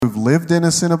who've lived in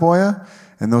Assiniboia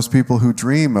and those people who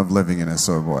dream of living in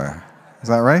Assiniboia. Is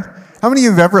that right? How many of you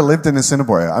have ever lived in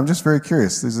Assiniboia? I'm just very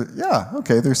curious.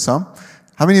 There's some.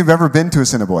 How many of you have ever been to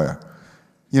Assiniboia?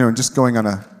 Just going on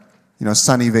a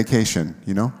sunny vacation,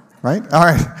 right? All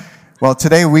right. Well,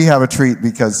 today we have a treat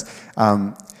because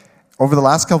over the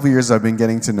last couple of years I've been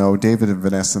getting to know David and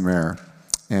Vanessa Mayer.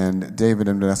 And David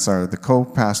and Vanessa are the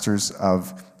co-pastors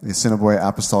of the Assiniboia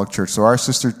Apostolic Church, so our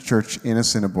sister church in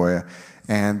Assiniboia.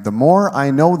 And the more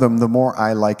I know them, the more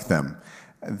I like them.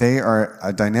 They are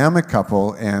a dynamic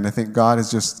couple, and I think God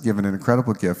has just given an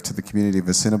incredible gift to the community of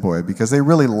Assiniboia because they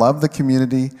really love the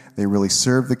community, they really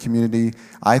serve the community.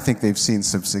 I think they've seen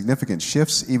some significant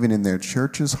shifts even in their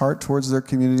church's heart towards their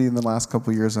community in the last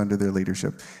couple of years under their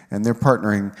leadership. And they're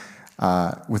partnering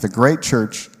with a great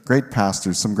church, great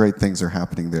pastors, some great things are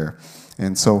happening there.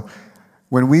 And so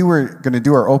when we were going to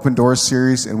do our Open Doors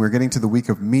series and we were getting to the week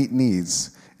of Meet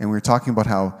Needs, and we were talking about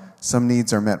how some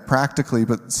needs are met practically,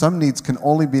 but some needs can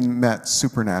only be met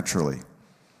supernaturally.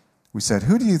 We said,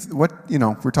 we're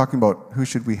talking about who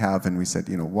should we have, and we said,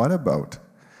 what about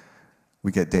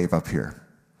we get Dave up here?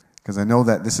 Because I know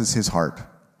that this is his heart.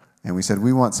 And we said,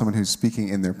 we want someone who's speaking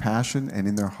in their passion and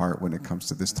in their heart when it comes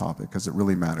to this topic, because it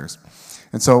really matters.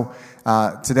 And so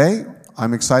today,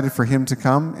 I'm excited for him to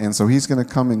come, and so he's going to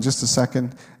come in just a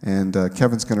second, and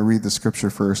Kevin's going to read the scripture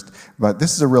first. But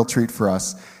this is a real treat for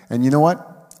us. And you know what?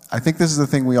 I think this is the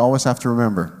thing we always have to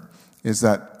remember, is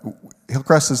that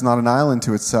Hillcrest is not an island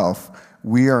to itself.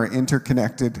 We are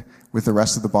interconnected with the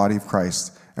rest of the body of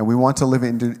Christ, and we want to live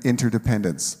in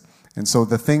interdependence. And so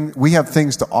we have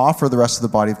things to offer the rest of the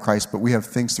body of Christ, but we have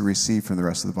things to receive from the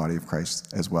rest of the body of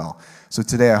Christ as well. So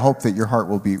today I hope that your heart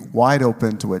will be wide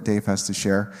open to what Dave has to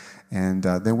share. And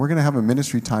then we're going to have a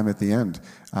ministry time at the end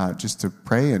just to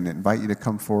pray and invite you to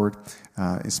come forward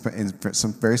in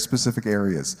some very specific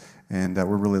areas. And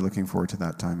we're really looking forward to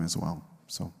that time as well.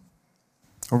 So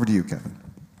over to you, Kevin.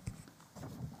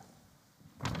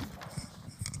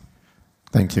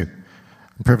 Thank you.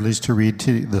 I'm privileged to read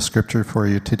the scripture for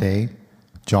you today,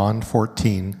 John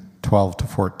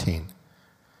 14:12-14.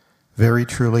 Very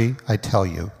truly, I tell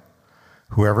you,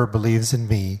 whoever believes in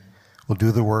me will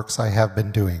do the works I have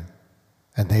been doing,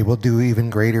 and they will do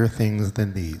even greater things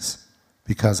than these,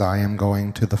 because I am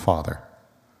going to the Father.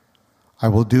 I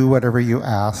will do whatever you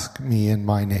ask me in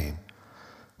my name,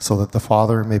 so that the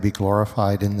Father may be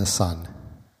glorified in the Son.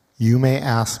 You may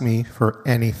ask me for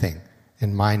anything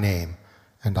in my name,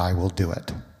 and I will do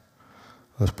it.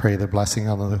 Let's pray the blessing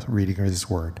on the reading of his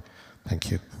word. Thank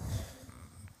you.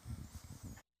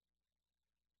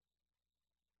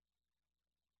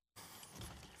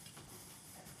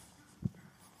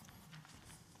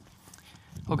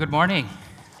 Well, good morning.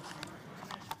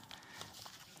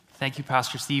 Thank you,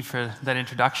 Pastor Steve, for that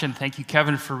introduction. Thank you,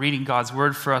 Kevin, for reading God's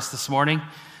word for us this morning.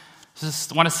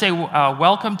 Just want to say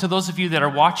welcome to those of you that are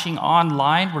watching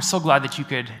online. We're so glad that you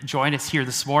could join us here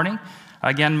this morning.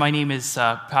 Again, my name is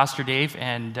Pastor Dave,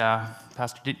 and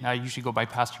I usually go by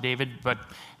Pastor David, but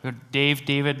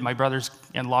David, my brothers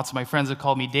and lots of my friends have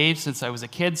called me Dave since I was a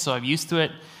kid, so I'm used to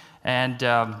it. And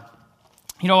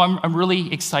I'm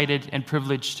really excited and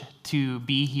privileged to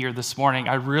be here this morning.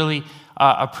 I really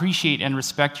appreciate and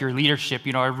respect your leadership.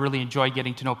 I really enjoyed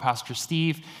getting to know Pastor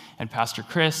Steve and Pastor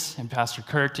Chris and Pastor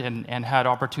Kurt, and had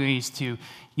opportunities to,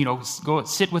 go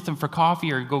sit with them for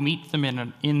coffee or go meet them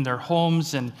in their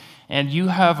homes. And you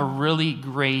have a really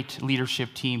great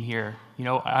leadership team here.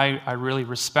 I really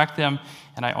respect them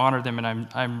and I honor them, and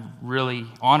I'm really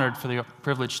honored for the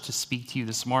privilege to speak to you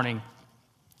this morning.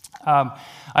 I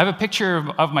have a picture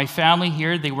of my family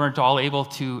here. They weren't all able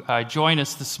to join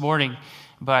us this morning,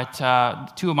 but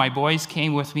two of my boys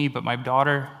came with me, but my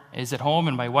daughter is at home,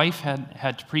 and my wife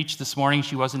had to preach this morning.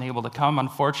 She wasn't able to come,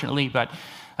 unfortunately, but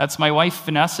that's my wife,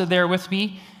 Vanessa, there with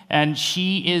me, and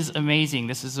she is amazing.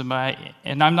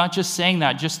 And I'm not just saying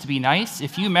that just to be nice.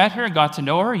 If you met her and got to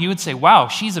know her, you would say, wow,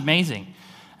 she's amazing,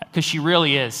 because she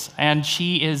really is. And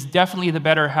she is definitely the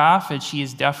better half, and she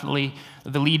is definitely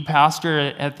the lead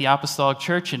pastor at the Apostolic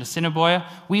Church in Assiniboia.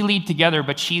 We lead together,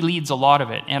 but she leads a lot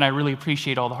of it, and I really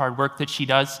appreciate all the hard work that she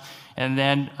does. And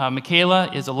then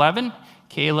Michaela is 11.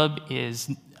 Caleb is,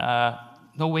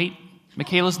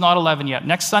 Michaela's not 11 yet.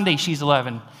 Next Sunday, she's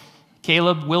 11.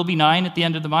 Caleb will be 9 at the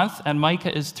end of the month, and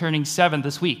Micah is turning 7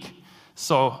 this week.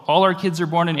 So all our kids are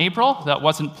born in April. That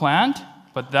wasn't planned,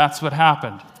 but that's what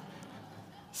happened.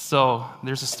 So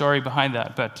there's a story behind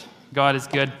that, but God is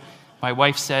good. My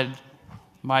wife said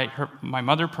my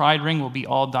mother pride ring will be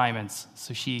all diamonds,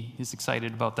 so she is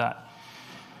excited about that.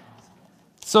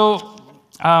 So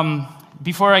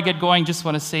before I get going, just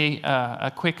want to say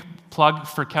a quick plug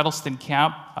for Kettleston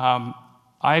Camp.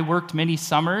 I worked many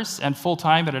summers and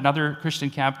full-time at another Christian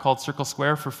camp called Circle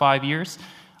Square for 5 years.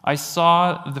 I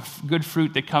saw the good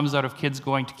fruit that comes out of kids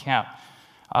going to camp.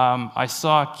 I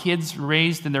saw kids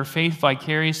raised in their faith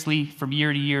vicariously from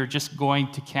year to year just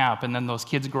going to camp, and then those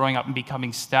kids growing up and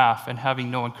becoming staff and having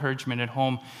no encouragement at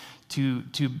home to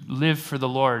live for the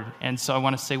Lord. And so I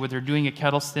want to say what they're doing at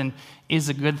Kettleston is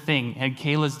a good thing, and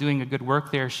Kayla's doing a good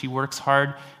work there. She works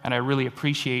hard, and I really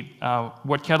appreciate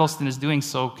what Kettleston is doing.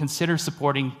 So consider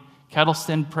supporting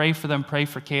Kettleston. Pray for them, pray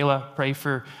for Kayla, pray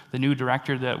for the new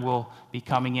director that will be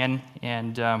coming in,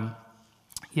 and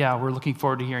we're looking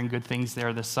forward to hearing good things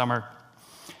there this summer.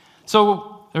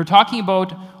 So they're talking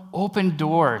about open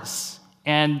doors.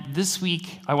 And this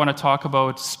week, I want to talk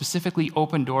about specifically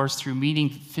open doors through meeting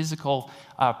physical,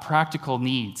 practical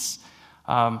needs.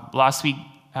 Last week,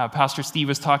 Pastor Steve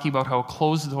was talking about how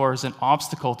closed doors are an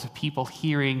obstacle to people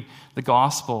hearing the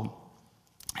gospel.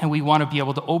 And we want to be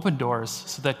able to open doors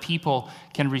so that people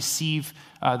can receive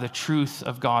the truth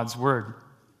of God's word.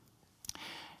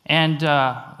 And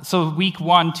so week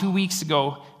 1, 2 weeks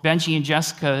ago, Benji and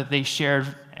Jessica, they shared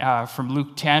from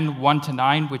Luke 10,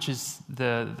 1-9, which is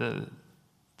the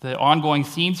ongoing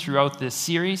theme throughout this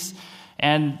series.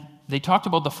 And they talked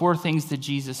about the 4 things that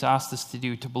Jesus asked us to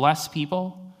do: to bless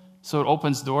people, so it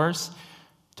opens doors;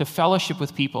 to fellowship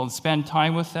with people and spend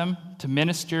time with them; to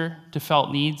minister to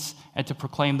felt needs; and to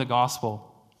proclaim the gospel.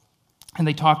 And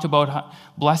they talked about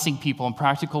blessing people and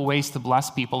practical ways to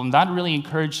bless people. And that really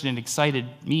encouraged and excited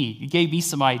me. It gave me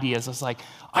some ideas. I was like,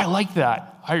 I like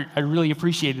that. I really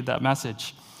appreciated that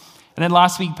message. And then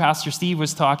last week, Pastor Steve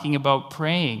was talking about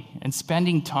praying and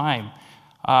spending time,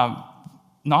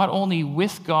 not only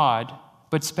with God,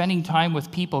 but spending time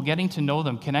with people, getting to know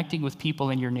them, connecting with people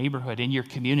in your neighborhood, in your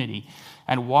community,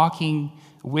 and walking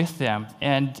with them.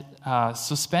 And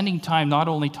so spending time not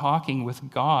only talking with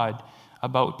God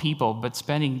about people, but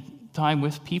spending time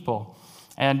with people.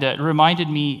 And it reminded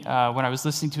me when I was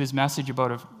listening to his message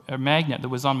about a magnet that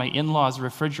was on my in-laws'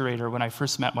 refrigerator when I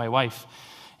first met my wife.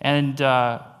 And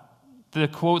the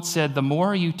quote said, "The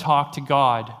more you talk to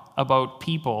God about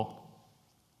people,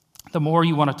 the more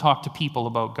you want to talk to people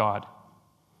about God."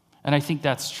 And I think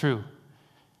that's true.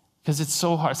 Because it's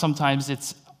so hard. Sometimes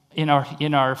it's in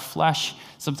our flesh,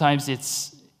 sometimes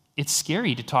it's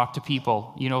scary to talk to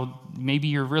people. You know, maybe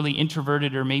you're really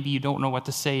introverted, or maybe you don't know what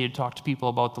to say to talk to people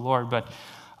about the Lord. But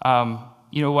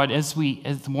you know what? As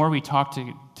the more we talk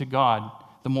to God,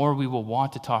 the more we will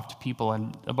want to talk to people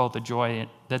and about the joy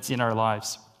that's in our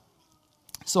lives.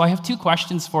 So I have 2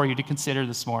 questions for you to consider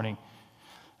this morning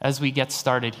as we get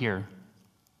started here.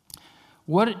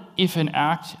 What if an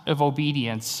act of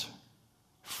obedience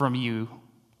from you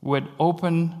would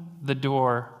open the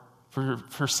door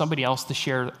for somebody else to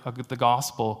share the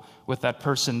gospel with that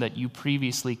person that you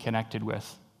previously connected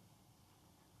with?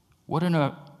 What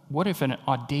if an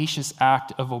audacious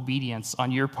act of obedience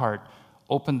on your part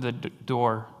opened the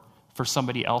door for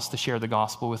somebody else to share the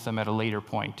gospel with them at a later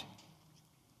point?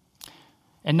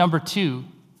 And number 2,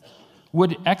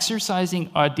 would exercising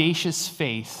audacious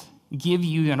faith give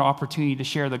you an opportunity to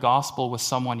share the gospel with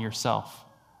someone yourself?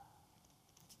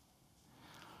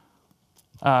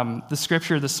 The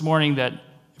scripture this morning that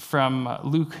from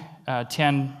Luke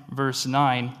 10, verse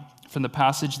 9, from the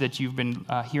passage that you've been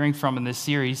hearing from in this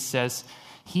series, says,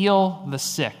 "Heal the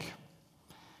sick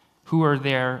who are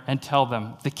there and tell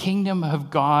them, the kingdom of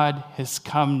God has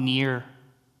come near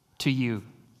to you."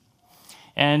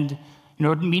 And you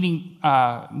know, meeting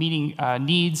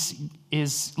needs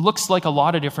looks like a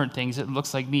lot of different things. It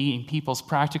looks like meeting people's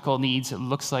practical needs. It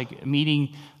looks like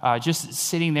meeting, just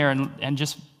sitting there and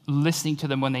just listening to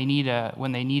them when they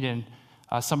need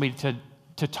somebody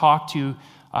to talk to,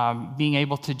 being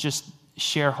able to just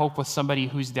share hope with somebody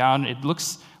who's down. It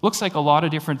looks like a lot of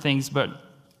different things, but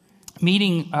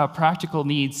meeting practical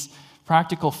needs,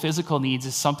 practical physical needs,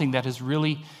 is something that has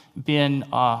really been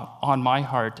on my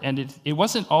heart. And it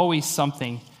wasn't always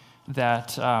something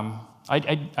that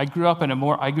I grew up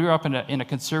in a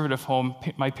conservative home.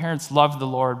 My parents loved the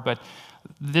Lord, but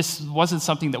this wasn't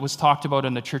something that was talked about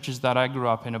in the churches that I grew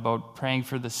up in, about praying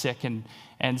for the sick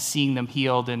and seeing them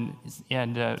healed and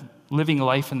living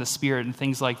life in the Spirit and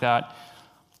things like that.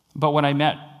 But when I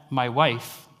met my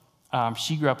wife, I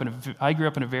grew up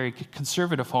in a very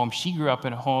conservative home. She grew up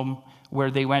in a home where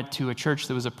they went to a church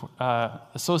that was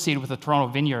associated with the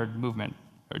Toronto Vineyard movement,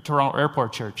 or Toronto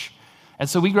Airport Church. And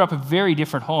so we grew up in very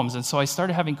different homes. And so I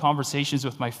started having conversations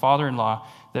with my father-in-law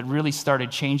that really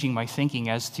started changing my thinking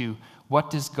as to what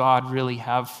does God really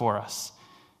have for us.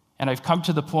 And I've come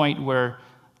to the point where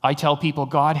I tell people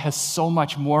God has so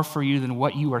much more for you than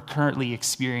what you are currently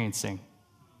experiencing.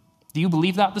 Do you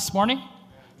believe that this morning?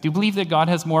 Do you believe that God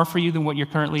has more for you than what you're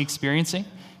currently experiencing?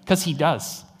 Because he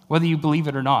does, whether you believe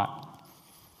it or not.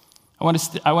 I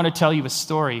want to tell you a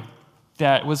story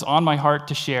that was on my heart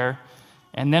to share.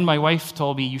 And then my wife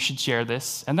told me, you should share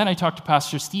this. And then I talked to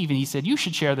Pastor Steve, and he said, you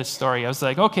should share this story. I was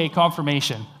like, okay,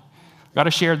 confirmation. Got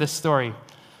to share this story.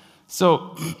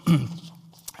 So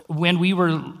when we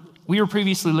were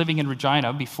previously living in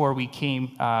Regina before we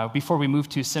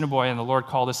moved to Assiniboia, and the Lord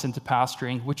called us into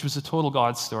pastoring, which was a total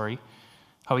God story,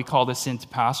 how he called us into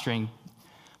pastoring.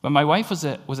 But my wife was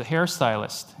a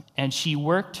hairstylist, and she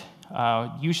worked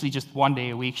usually just one day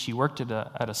a week. She worked at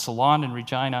a salon in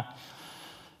Regina.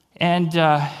 And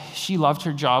she loved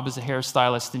her job as a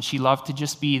hairstylist, and she loved to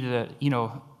just be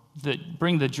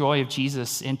bring the joy of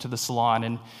Jesus into the salon.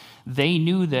 And they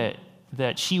knew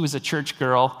that she was a church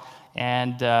girl,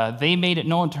 and they made it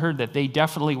known to her that they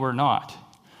definitely were not.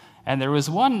 And there was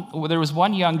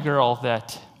one young girl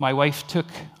that my wife took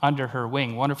under her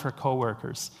wing, one of her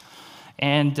coworkers,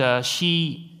 and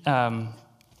she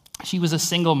was a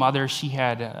single mother. She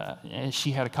had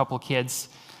a couple kids,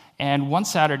 and one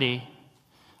Saturday,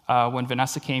 when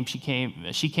Vanessa came,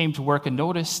 she came to work and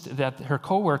noticed that her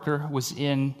coworker was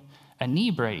in a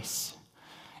knee brace.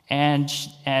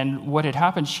 And what had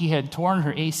happened, she had torn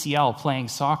her ACL playing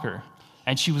soccer,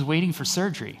 and she was waiting for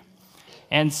surgery.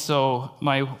 And so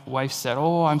my wife said,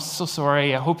 "Oh, I'm so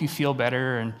sorry. I hope you feel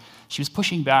better." And she was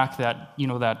pushing back that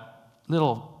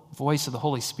little voice of the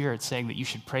Holy Spirit saying that you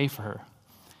should pray for her.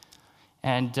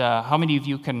 And how many of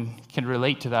you can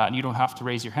relate to that? And you don't have to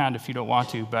raise your hand if you don't want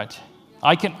to, but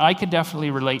I can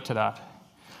definitely relate to that.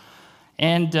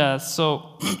 And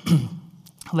so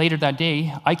later that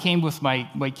day, I came with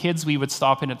my kids. We would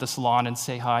stop in at the salon and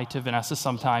say hi to Vanessa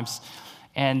sometimes.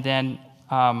 And then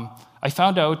I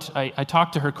found out, I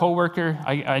talked to her coworker.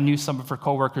 I knew some of her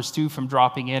coworkers too from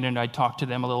dropping in, and I talked to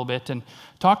them a little bit. And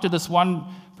talked to this one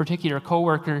particular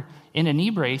coworker in a knee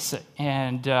brace,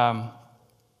 and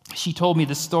she told me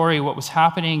the story, what was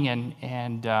happening,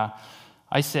 and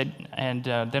I said, and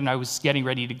then I was getting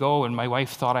ready to go, and my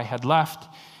wife thought I had left.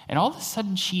 And all of a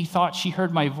sudden, she thought she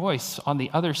heard my voice on the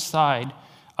other side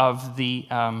of the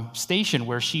station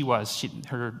where she was.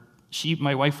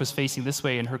 My wife was facing this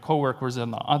way, and her coworker was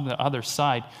on the other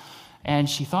side. And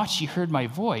she thought she heard my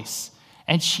voice.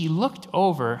 And she looked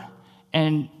over,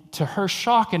 and to her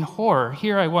shock and horror,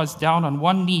 here I was down on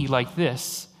one knee like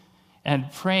this, and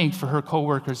praying for her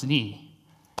coworker's knee.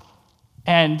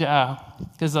 And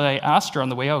because I asked her on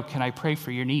the way out, can I pray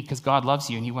for your knee? Because God loves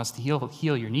you and he wants to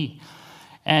heal your knee.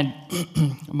 And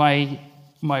my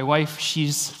wife, she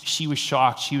was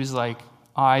shocked. She was like,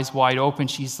 eyes wide open.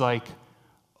 She's like,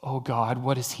 oh God,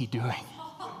 what is he doing?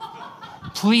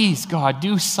 Please, God,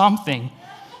 do something.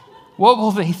 What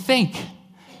will they think?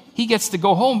 He gets to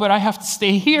go home, but I have to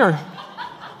stay here.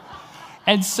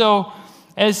 And so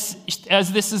as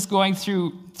this is going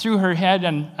through her head,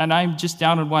 and I'm just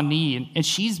down on one knee, and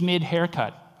she's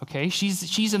mid-haircut, okay?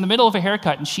 She's in the middle of a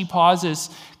haircut, and she pauses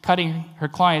cutting her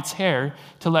client's hair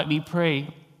to let me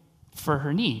pray for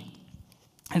her knee.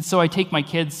 And so I take my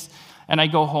kids, and I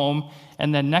go home,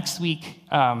 and then next week,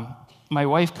 my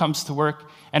wife comes to work,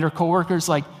 and her coworker's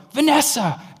like,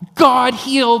 Vanessa, God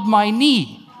healed my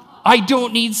knee. I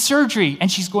don't need surgery.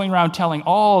 And she's going around telling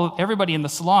everybody in the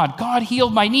salon, God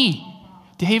healed my knee.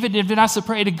 David and Vanessa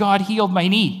prayed, and God healed my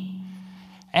knee.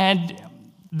 And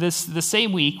the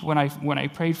same week when I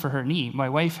prayed for her knee, my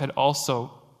wife had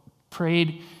also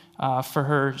prayed for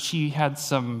her. She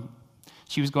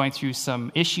was going through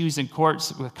some issues in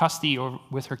courts with custody or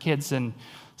with her kids, and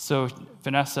so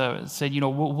Vanessa said,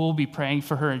 we'll be praying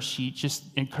for her, and she just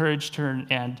encouraged her,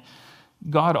 and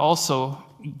God also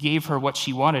gave her what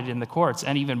she wanted in the courts,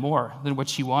 and even more than what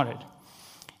she wanted.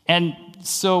 And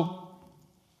so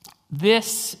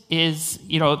this is,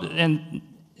 and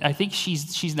I think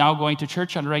she's now going to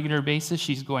church on a regular basis.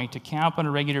 She's going to camp on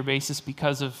a regular basis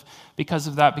because of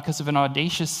that, because of an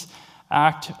audacious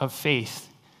act of faith.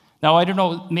 Now, I don't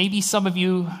know, maybe some of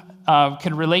you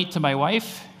can relate to my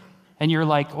wife, and you're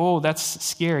like, oh, that's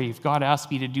scary. If God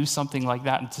asked me to do something like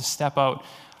that and to step out,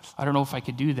 I don't know if I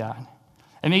could do that.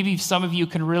 And maybe some of you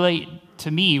can relate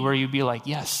to me, where you'd be like,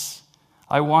 yes,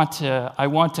 I want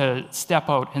to step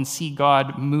out and see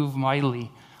God move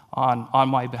mightily on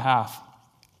my behalf.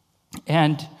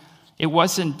 And it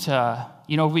wasn't,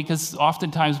 because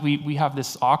oftentimes we have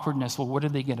this awkwardness. Well, what are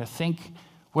they going to think?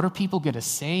 What are people going to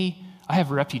say? I have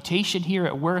a reputation here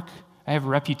at work. I have a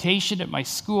reputation at my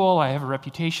school. I have a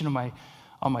reputation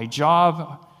on my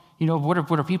job. What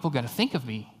are people going to think of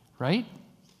me, right?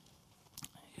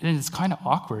 And it's kind of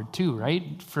awkward too,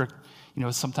 right? For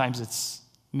sometimes it's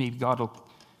maybe God will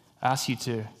ask you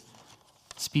to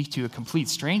speak to a complete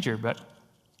stranger, but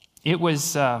it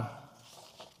was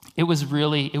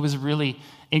really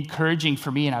encouraging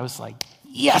for me, and I was like,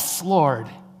 yes, Lord.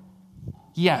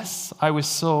 Yes, I was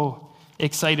so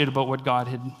excited about what God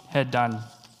had done.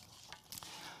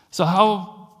 So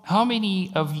how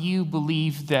many of you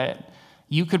believe that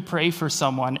you could pray for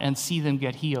someone and see them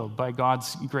get healed by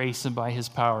God's grace and by his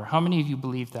power? How many of you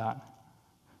believe that?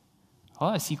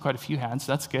 Well, I see quite a few hands.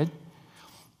 That's good.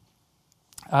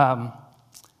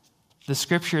 The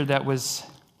scripture that was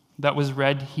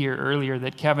read here earlier,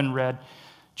 that Kevin read,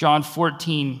 John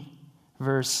 14,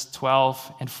 verse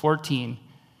 12 and 14,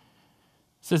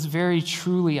 says, very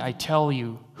truly I tell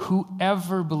you,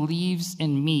 whoever believes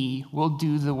in me will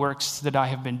do the works that I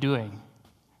have been doing.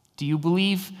 Do you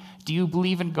believe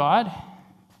in God?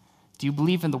 Do you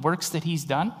believe in the works that he's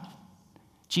done?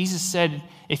 Jesus said,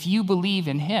 if you believe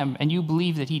in him and you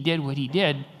believe that he did what he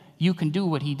did, you can do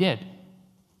what he did.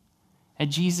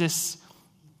 And Jesus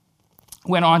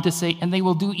went on to say, and they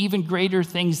will do even greater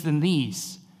things than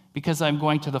these, because I'm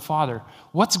going to the Father.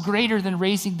 What's greater than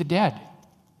raising the dead?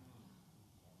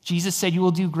 Jesus said, you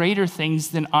will do greater things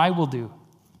than I will do,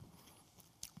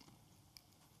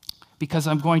 because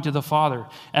I'm going to the Father.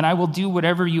 And I will do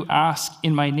whatever you ask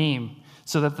in my name,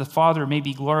 so that the Father may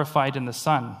be glorified in the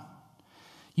Son.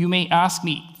 You may ask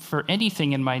me for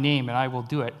anything in my name, and I will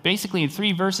do it. Basically, in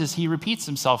 3 verses, he repeats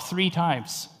himself 3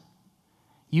 times.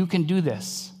 You can do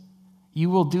this. You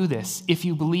will do this if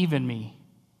you believe in me.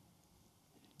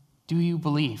 Do you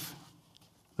believe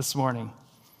this morning?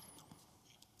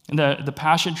 In the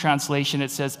Passion Translation,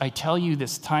 it says, I tell you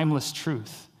this timeless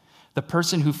truth. The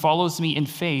person who follows me in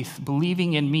faith,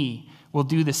 believing in me, will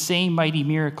do the same mighty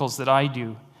miracles that I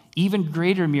do, even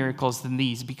greater miracles than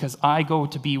these, because I go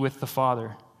to be with the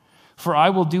Father. For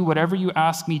I will do whatever you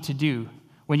ask me to do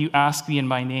when you ask me in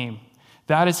my name.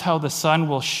 That is how the Son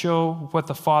will show what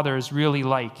the Father is really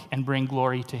like and bring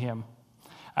glory to him.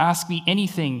 Ask me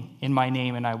anything in my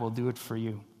name, and I will do it for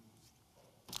you.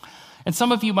 And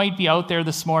some of you might be out there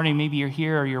this morning, maybe you're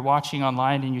here or you're watching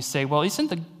online, and you say, well, isn't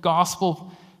the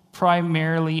gospel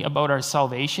primarily about our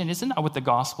salvation? Isn't that what the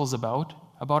gospel's about?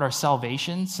 About our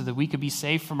salvation, so that we could be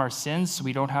saved from our sins, so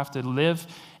we don't have to live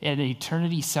in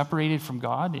eternity separated from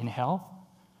God in hell?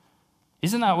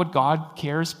 Isn't that what God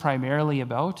cares primarily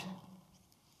about?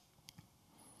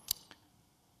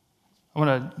 I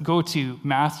want to go to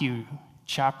Matthew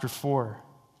chapter 4,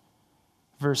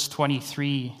 verse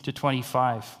 23 to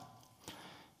 25.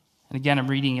 And again, I'm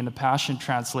reading in the Passion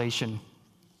Translation.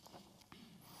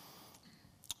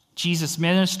 Jesus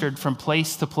ministered from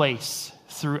place to place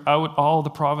throughout all the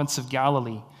province of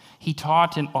Galilee. He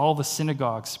taught in all the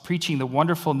synagogues, preaching the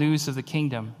wonderful news of the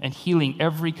kingdom and healing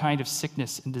every kind of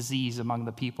sickness and disease among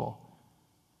the people.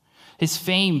 His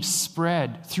fame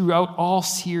spread throughout all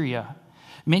Syria.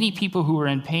 Many people who were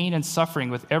in pain and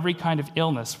suffering with every kind of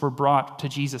illness were brought to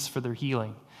Jesus for their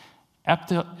healing.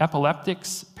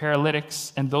 Epileptics,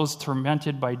 paralytics, and those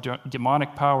tormented by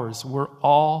demonic powers were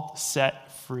all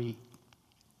set free.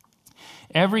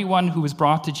 Everyone who was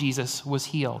brought to Jesus was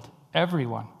healed.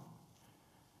 Everyone.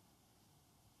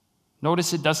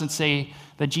 Notice it doesn't say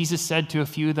that Jesus said to a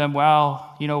few of them,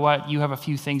 well, you know what, you have a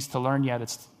few things to learn yet.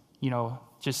 It's,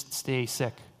 just stay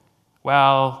sick.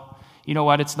 Well, you know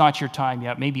what, it's not your time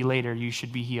yet. Maybe later you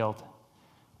should be healed.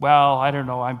 Well, I don't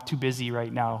know, I'm too busy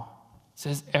right now. It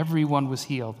says everyone was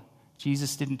healed.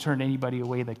 Jesus didn't turn anybody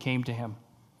away that came to him.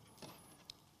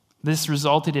 This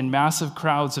resulted in massive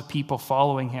crowds of people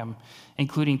following him,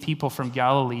 including people from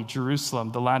Galilee,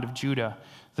 Jerusalem, the land of Judah,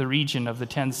 the region of the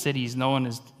 10 cities known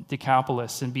as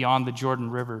Decapolis, and beyond the Jordan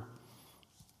River.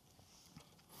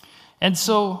 And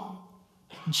so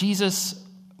Jesus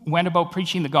went about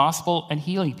preaching the gospel and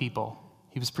healing people.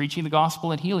 He was preaching the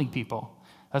gospel and healing people.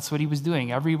 That's what he was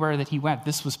doing everywhere that he went.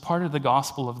 This was part of the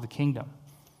gospel of the kingdom.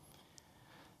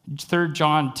 3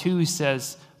 John 2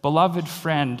 says, Beloved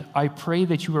friend, I pray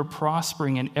that you are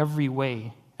prospering in every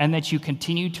way and that you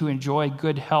continue to enjoy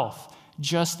good health,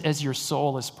 just as your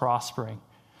soul is prospering.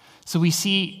 So we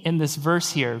see in this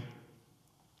verse here,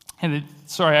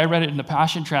 I read it in the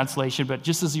Passion Translation, but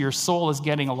just as your soul is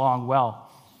getting along well.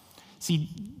 See,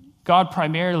 God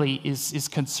primarily is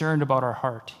concerned about our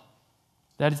heart.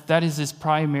 That is his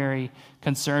primary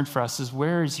concern for us, is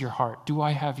where is your heart? Do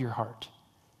I have your heart?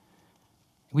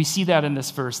 We see that in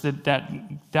this verse,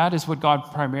 that is what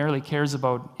God primarily cares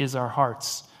about, is our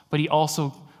hearts. But he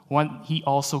also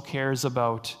cares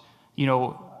about,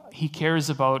 he cares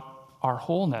about our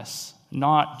wholeness,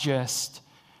 not just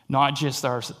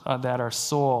that our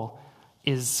soul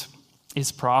is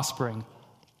prospering.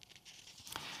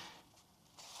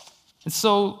 And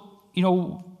so,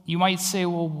 you might say,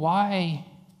 well, why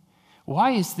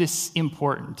why is this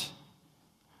important?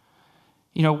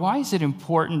 You know, why is it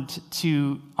important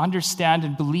to understand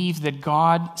and believe that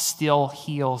God still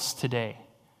heals today?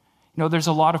 You know, there's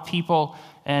a lot of people,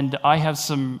 and I have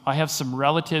some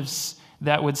relatives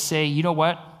that would say, you know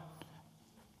what?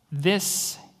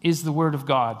 This is the Word of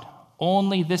God.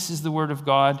 Only this is the Word of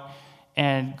God,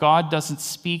 and God doesn't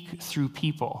speak through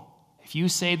people. If you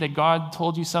say that God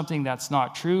told you something that's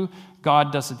not true,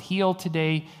 God doesn't heal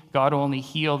today, God only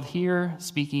healed here,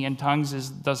 speaking in tongues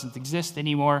doesn't exist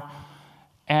anymore,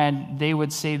 and they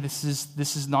would say this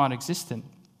is non-existent.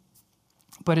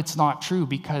 But it's not true,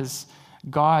 because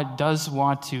God does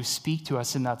want to speak to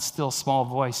us in that still small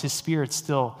voice. His Spirit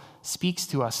still speaks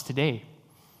to us today.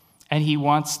 And he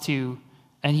wants to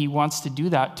do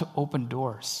that to open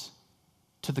doors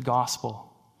to the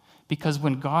gospel. Because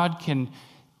when God can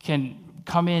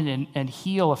come in and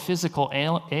heal a physical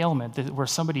ailment where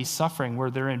somebody's suffering,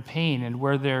 where they're in pain, and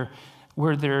where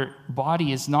their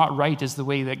body is not right as the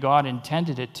way that God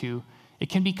intended it to, it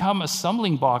can become a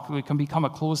stumbling block. It can become a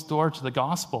closed door to the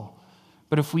gospel.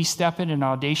 But if we step in an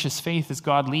audacious faith as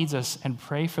God leads us and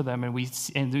pray for them, and we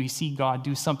see God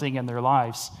do something in their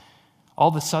lives, all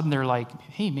of a sudden they're like,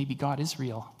 hey, maybe God is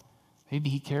real. Maybe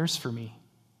he cares for me.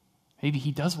 Maybe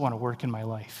he does want to work in my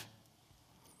life.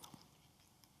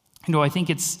 You know, I think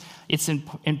it's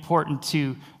important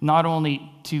to not only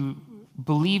to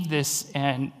believe this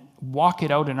and walk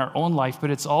it out in our own life,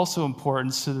 but it's also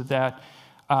important so that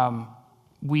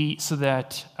we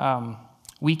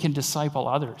can disciple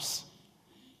others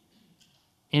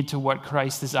into what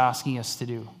Christ is asking us to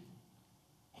do.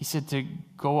 He said to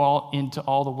go into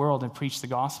all the world and preach the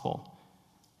gospel.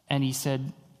 And he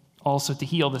said also to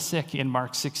heal the sick in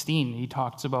Mark 16. He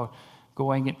talks about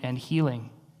going and healing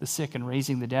the sick and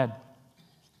raising the dead.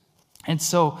 And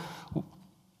so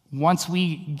once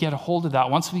we get a hold of that,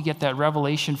 once we get that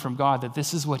revelation from God that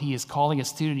this is what he is calling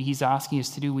us to and he's asking us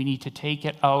to do, we need to take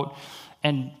it out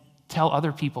and tell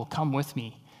other people, come with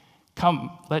me.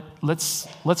 Come, let's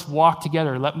walk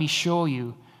together. Let me show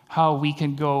you how we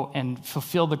can go and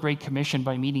fulfill the Great Commission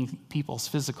by meeting people's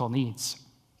physical needs.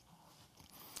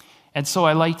 And so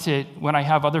I like to, when I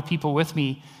have other people with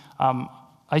me,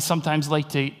 I sometimes like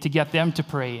to get them to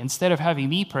pray. Instead of having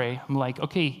me pray, I'm like,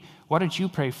 okay, why don't you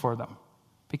pray for them?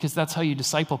 Because that's how you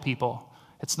disciple people.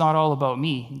 It's not all about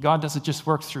me. God doesn't just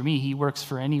work through me. He works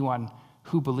for anyone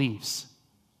who believes.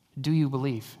 Do you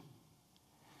believe?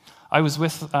 I was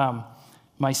with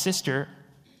my sister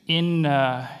in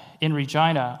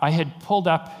Regina. I had pulled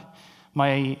up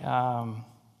my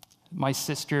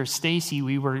sister Stacy.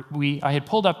 I had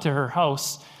pulled up to her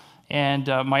house, and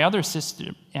my other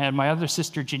sister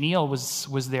Janelle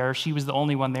was there. She was the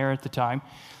only one there at the time,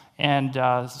 and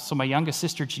so my youngest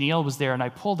sister Janelle was there. And I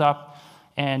pulled up,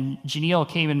 and Janelle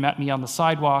came and met me on the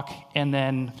sidewalk, and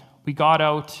then we got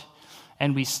out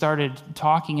and we started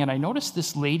talking. And I noticed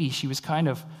this lady. She was kind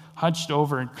of hunched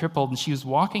over and crippled, and she was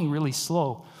walking really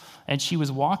slow, and she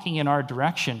was walking in our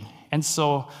direction. And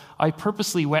so I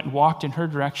purposely went and walked in her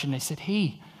direction. I said,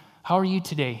 hey, how are you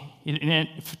today? And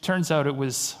it turns out it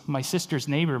was my sister's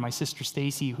neighbor, my sister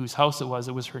Stacy, whose house it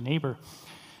was her neighbor.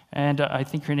 And I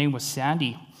think her name was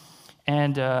Sandy.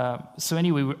 And so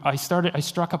anyway, I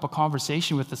struck up a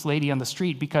conversation with this lady on the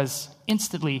street, because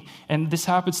instantly, and this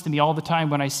happens to me all the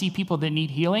time, when I see people that need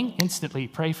healing, instantly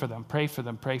pray for them, pray for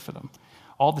them, pray for them.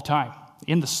 All the time,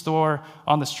 in the store,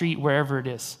 on the street, wherever it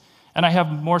is. And I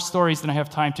have more stories than I have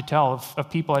time to tell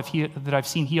of people that I've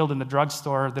seen healed in the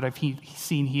drugstore, that I've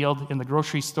seen healed in the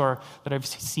grocery store, that I've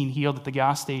seen healed at the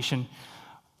gas station.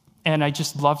 And I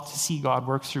just love to see God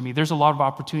work through me. There's a lot of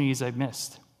opportunities I've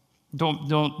missed. Don't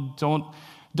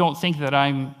think that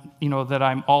I'm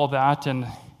all that and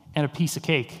a piece of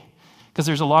cake. Because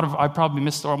there's I probably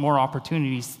missed more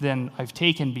opportunities than I've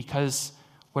taken, because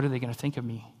what are they going to think of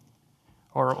me?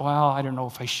 Or, well, I don't know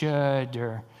if I should,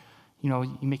 or,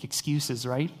 you make excuses,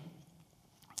 right?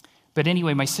 But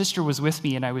anyway, my sister was with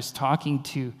me, and I was talking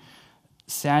to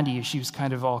Sandy. She was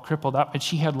kind of all crippled up, and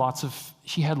she had lots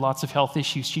of health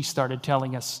issues. She started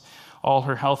telling us all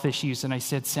her health issues, and I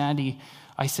said, Sandy,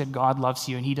 God loves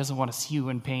you, and he doesn't want to see you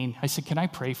in pain. I said, can I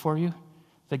pray for you,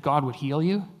 that God would heal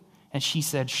you? And she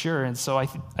said, sure. And so I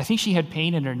think she had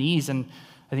pain in her knees, and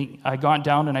I think I got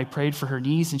down and I prayed for her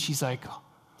knees, and she's like,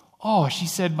 oh, she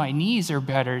said, my knees are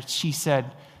better. She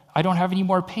said, I don't have any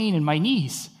more pain in my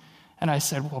knees. And I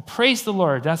said, well, praise the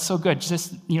Lord. That's so good.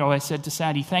 Just, I said to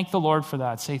Sandy, thank the Lord for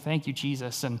that. Say, thank you,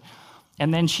 Jesus. And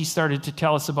then she started to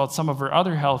tell us about some of her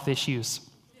other health issues.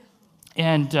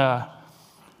 And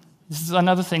this is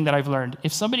another thing that I've learned.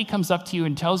 If somebody comes up to you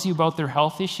and tells you about their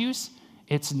health issues,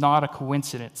 it's not a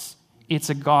coincidence. It's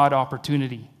a God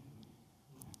opportunity.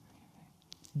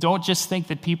 Don't just think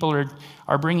that people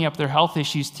are bringing up their health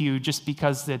issues to you just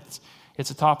because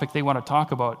it's a topic they want to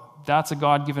talk about. That's a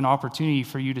God-given opportunity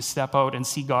for you to step out and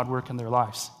see God work in their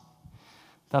lives.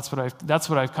 That's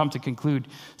what I've come to conclude.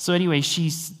 So anyway,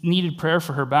 she needed prayer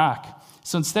for her back.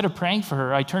 So instead of praying for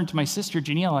her, I turned to my sister,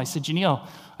 Janelle. I said, Janelle,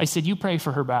 you pray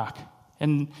for her back.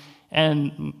 And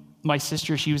my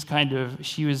sister, she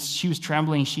was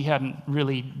trembling. She hadn't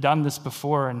really done this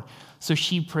before. And so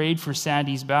she prayed for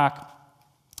Sandy's back.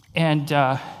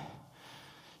 And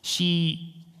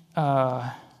she,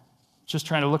 just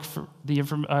trying to look for the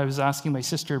information, I was asking my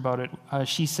sister about it.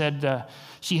 She said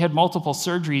she had multiple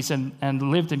surgeries and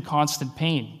lived in constant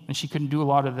pain, and she couldn't do a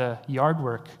lot of the yard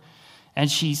work. And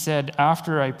she said,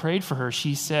 after I prayed for her,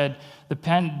 she said the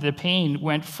pain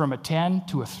went from a 10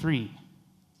 to a 3.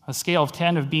 A scale of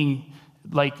 10 of being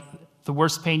like the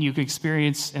worst pain you could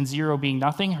experience and 0 being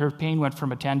nothing, her pain went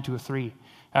from a 10 to a 3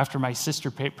 after my sister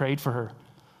prayed for her.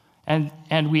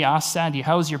 And we asked Sandy,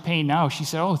 how's your pain now? She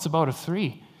said, it's about a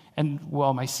 3. And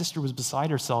well, my sister was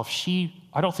beside herself.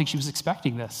 I don't think she was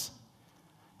expecting this.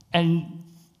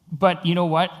 But you know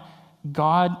what?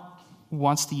 God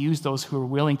wants to use those who are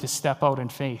willing to step out in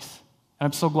faith. And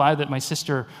I'm so glad that my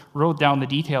sister wrote down the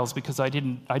details, because I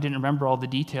didn't remember all the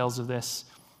details of this.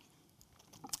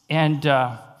 And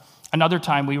another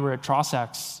time we were at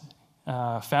Trossachs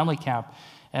family camp,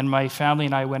 and my family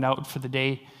and I went out for the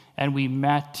day, and we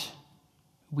met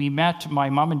my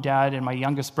mom and dad and my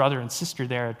youngest brother and sister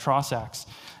there at Trossachs.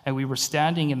 And we were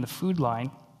standing in the food line,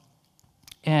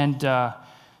 and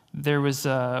there was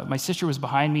my sister was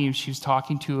behind me, and she was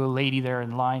talking to a lady there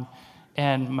in line.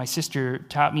 And my sister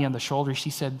tapped me on the shoulder. She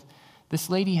said, this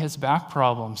lady has back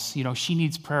problems. She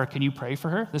needs prayer. Can you pray for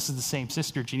her? This is the same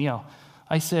sister, Janelle.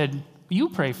 I said, you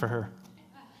pray for her.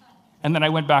 And then I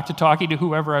went back to talking to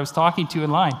whoever I was talking to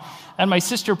in line. And my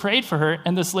sister prayed for her,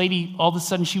 and this lady, all of a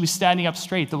sudden, she was standing up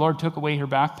straight. The Lord took away her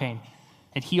back pain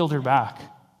and healed her back.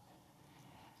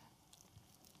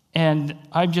 And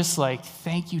I'm just like,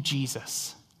 thank you,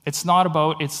 Jesus. It's not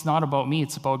about me.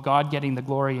 It's about God getting the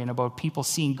glory, and about people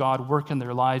seeing God work in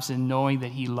their lives and knowing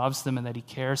that he loves them and that he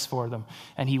cares for them.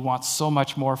 And he wants so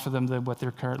much more for them than what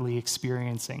they're currently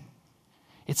experiencing.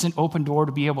 It's an open door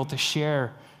to be able to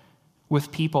share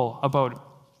with people about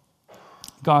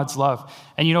God's love.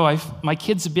 And my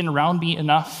kids have been around me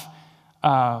enough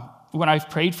when I've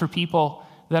prayed for people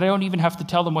that I don't even have to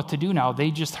tell them what to do now.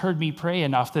 They just heard me pray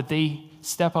enough that they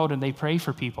step out and they pray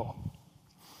for people.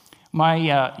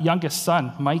 My youngest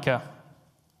son, Micah,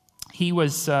 he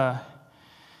was,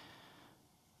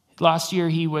 last year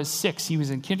he was 6. He was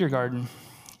in kindergarten.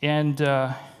 And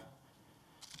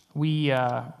we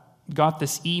got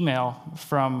this email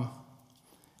from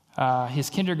his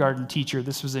kindergarten teacher.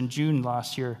 This was in June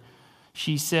last year.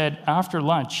 She said, after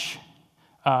lunch,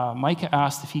 Micah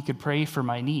asked if he could pray for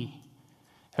my knee.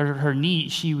 Her knee,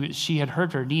 she had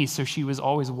hurt her knee, so she was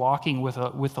always walking with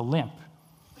a limp.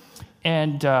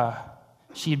 And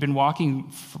she had been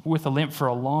walking with a limp for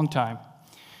a long time.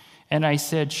 And I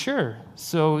said, sure.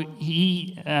 So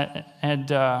he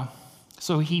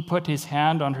put his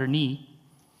hand on her knee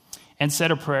and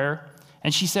said a prayer.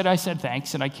 And she said, I said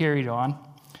thanks, and I carried on.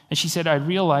 And she said, I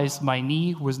realized my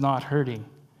knee was not hurting.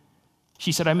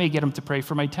 She said, I may get him to pray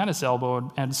for my tennis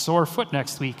elbow and sore foot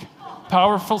next week.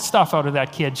 Powerful stuff out of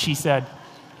that kid, she said.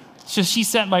 So she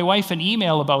sent my wife an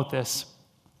email about this.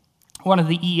 One of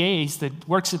the EAs that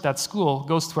works at that school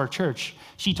goes to our church.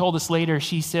 She told us later,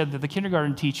 she said that the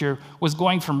kindergarten teacher was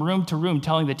going from room to room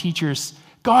telling the teachers,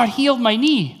 God healed my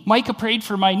knee. Micah prayed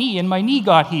for my knee, and my knee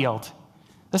got healed.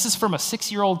 This is from a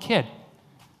 6-year-old kid.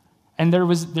 And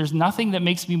there's nothing that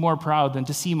makes me more proud than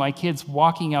to see my kids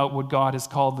walking out what God has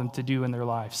called them to do in their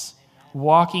lives.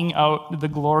 Walking out the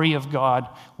glory of God,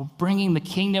 bringing the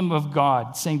kingdom of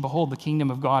God, saying, behold, the kingdom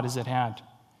of God is at hand.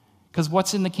 Because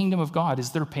what's in the kingdom of God?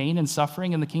 Is there pain and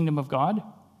suffering in the kingdom of God?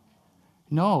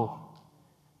 No.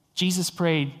 Jesus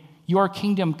prayed, your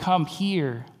kingdom come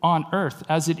here on earth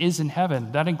as it is in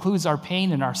heaven. That includes our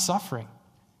pain and our suffering.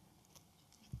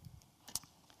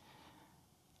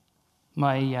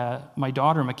 My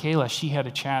daughter, Michaela, she had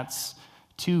a chance,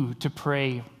 too, to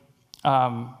pray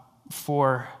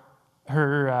for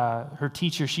her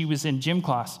teacher. She was in gym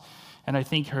class, and I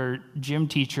think her gym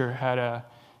teacher had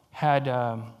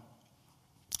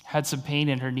some pain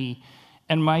in her knee.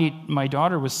 And my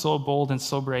daughter was so bold and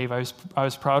so brave. I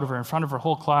was proud of her. In front of her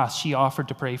whole class, she offered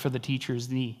to pray for the teacher's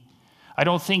knee. I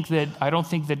don't think that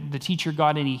the teacher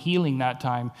got any healing that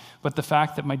time, but the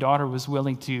fact that my daughter was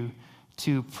willing to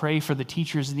pray for the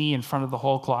teacher's knee in front of the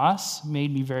whole class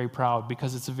made me very proud,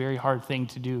 because it's a very hard thing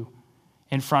to do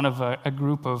in front of a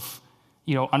group of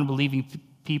unbelieving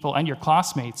people and your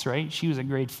classmates, right? She was in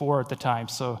grade 4 at the time,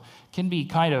 so can be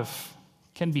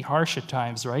harsh at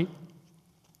times, right?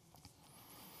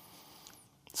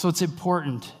 So it's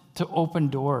important to open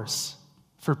doors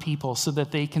for people so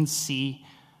that they can see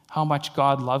how much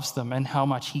God loves them and how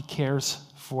much he cares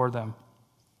for them.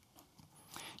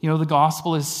 The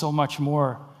gospel is so much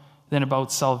more than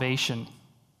about salvation.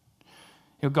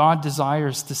 God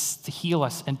desires to heal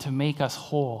us and to make us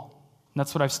whole. And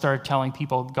that's what I've started telling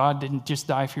people. God didn't just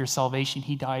die for your salvation,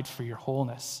 he died for your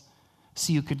wholeness,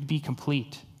 so you could be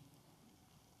complete.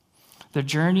 The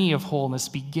journey of wholeness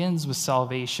begins with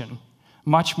salvation,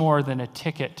 much more than a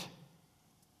ticket.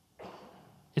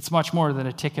 It's much more than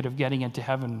a ticket of getting into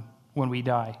heaven when we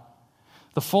die.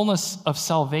 The fullness of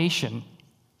salvation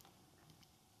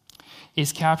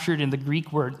is captured in the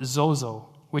Greek word zozo,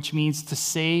 which means to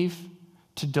save,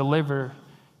 to deliver,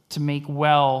 to make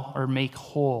well, or make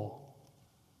whole.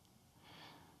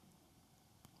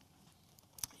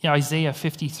 Isaiah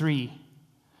 53,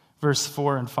 verse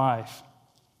 4 and 5.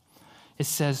 It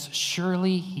says,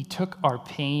 "Surely he took our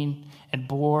pain and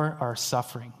bore our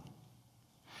suffering.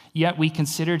 Yet we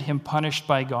considered him punished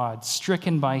by God,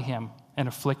 stricken by him, and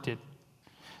afflicted.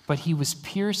 But he was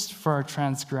pierced for our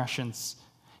transgressions.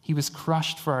 He was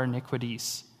crushed for our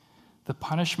iniquities. The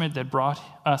punishment that brought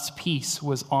us peace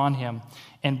was on him,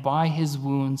 and by his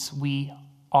wounds we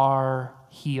are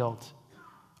healed."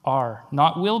 Are.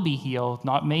 Not will be healed,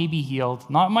 not may be healed,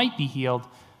 not might be healed.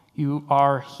 You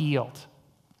are healed.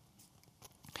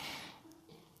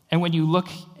 And when you look,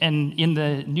 and in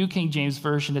the New King James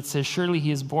Version, it says, "Surely he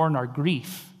has borne our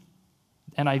grief."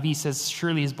 NIV says,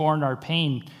 "Surely he has borne our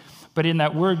pain." But in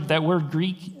that word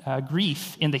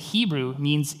grief in the Hebrew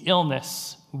means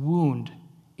illness, wound,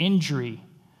 injury,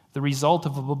 the result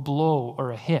of a blow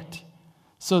or a hit.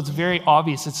 So it's very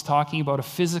obvious it's talking about a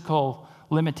physical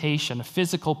limitation, a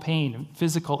physical pain,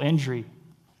 physical injury.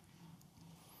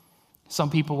 Some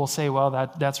people will say, well,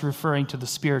 that's referring to the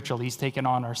spiritual. He's taken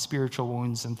on our spiritual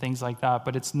wounds and things like that.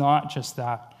 But it's not just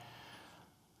that.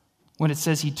 When it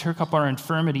says he took up our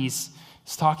infirmities,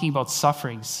 it's talking about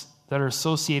sufferings that are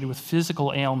associated with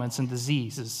physical ailments and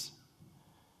diseases.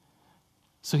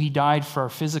 So he died for our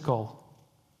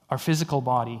physical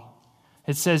body.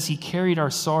 It says he carried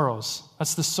our sorrows.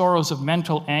 That's the sorrows of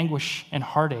mental anguish and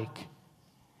heartache.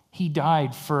 He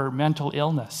died for mental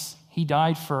illness. He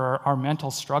died for our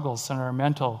mental struggles and our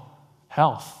mental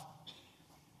health.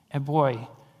 And boy,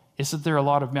 isn't there a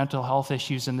lot of mental health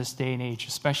issues in this day and age,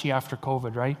 especially after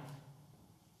COVID, right?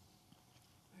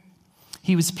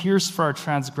 He was pierced for our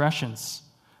transgressions,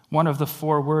 one of the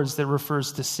 4 words that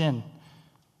refers to sin.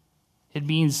 It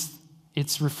means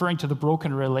it's referring to the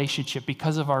broken relationship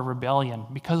because of our rebellion,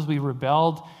 because we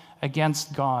rebelled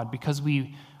against God, because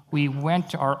we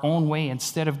went our own way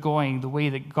instead of going the way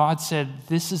that God said,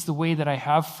 "This is the way that I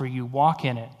have for you, walk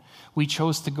in it." We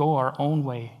chose to go our own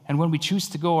way. And when we choose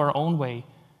to go our own way,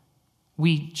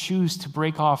 we choose to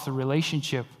break off the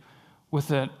relationship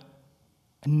with a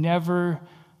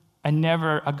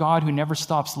God who never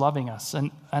stops loving us,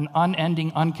 an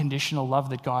unending, unconditional love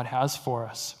that God has for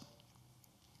us.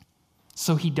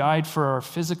 So he died for our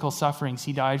physical sufferings.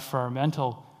 He died for our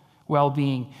mental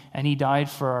well-being, and he died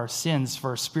for our sins, for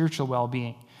our spiritual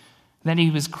well-being. Then he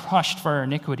was crushed for our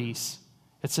iniquities.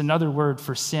 It's another word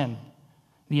for sin,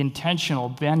 the intentional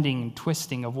bending and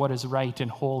twisting of what is right and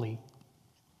holy.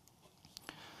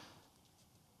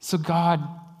 So God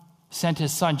sent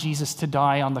his son Jesus to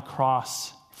die on the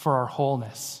cross for our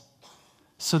wholeness,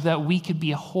 so that we could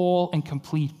be a whole and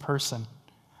complete person.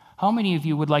 How many of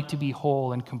you would like to be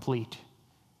whole and complete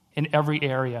in every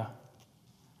area?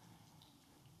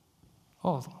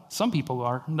 Oh, some people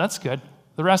are. That's good.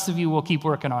 The rest of you will keep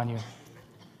working on you.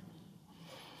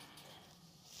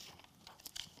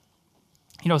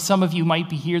 Some of you might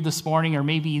be here this morning, or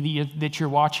maybe that you're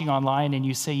watching online, and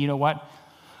you say, "You know what?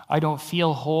 I don't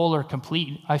feel whole or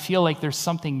complete. I feel like there's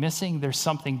something missing. There's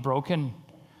something broken.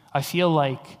 I feel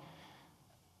like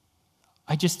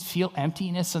I just feel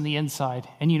emptiness on the inside."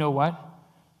 And you know what?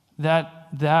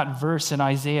 That verse in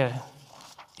Isaiah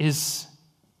is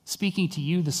speaking to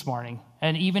you this morning.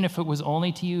 And even if it was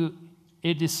only to you,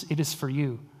 it is for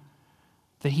you.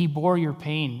 That he bore your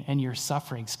pain and your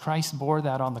sufferings. Christ bore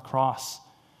that on the cross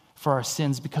for our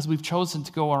sins because we've chosen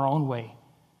to go our own way.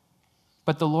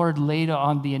 But the Lord laid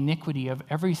on the iniquity of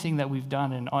everything that we've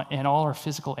done and all our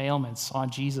physical ailments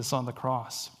on Jesus on the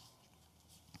cross.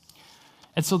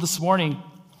 And so this morning,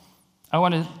 I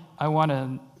want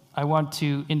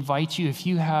to invite you, if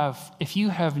you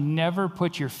have never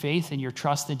put your faith and your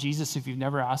trust in Jesus, if you've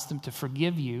never asked him to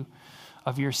forgive you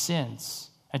of your sins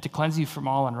and to cleanse you from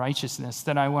all unrighteousness,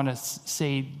 then I want to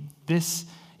say this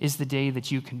is the day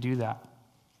that you can do that.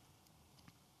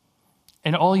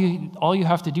 And all you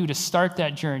have to do to start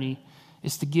that journey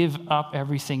is to give up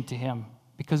everything to him.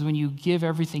 Because when you give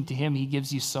everything to him, he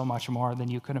gives you so much more than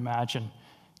you could imagine.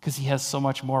 Because he has so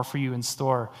much more for you in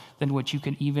store than what you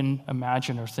can even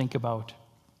imagine or think about.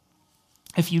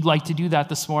 If you'd like to do that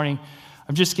this morning,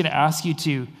 I'm just going to ask you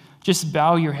to just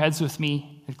bow your heads with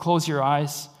me and close your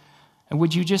eyes. And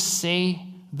would you just say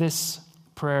this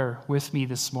prayer with me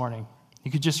this morning?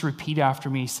 You could just repeat after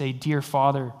me. Say, "Dear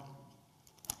Father,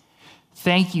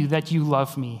 thank you that you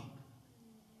love me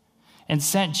and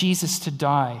sent Jesus to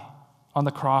die on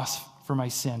the cross for my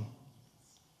sin.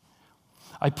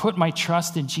 I put my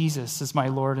trust in Jesus as my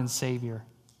Lord and Savior.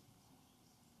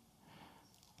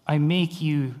 I make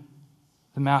you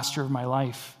the master of my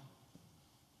life.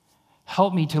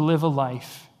 Help me to live a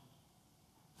life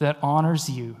that honors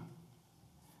you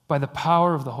by the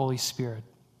power of the Holy Spirit."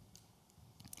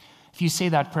 If you say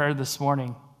that prayer this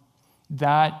morning,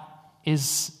 that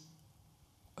is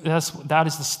the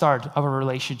start of a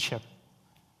relationship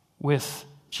with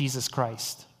Jesus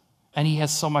Christ. And he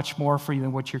has so much more for you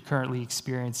than what you're currently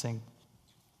experiencing.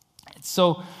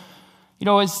 So,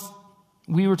 as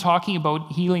we were talking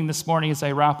about healing this morning as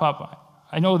I wrap up,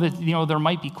 I know that, there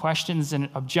might be questions and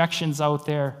objections out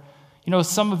there.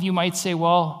 Some of you might say,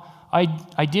 well,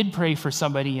 I did pray for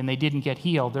somebody and they didn't get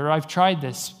healed, or I've tried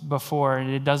this before and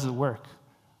it doesn't work.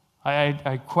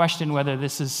 I question whether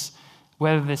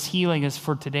this healing is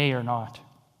for today or not.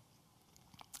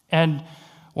 And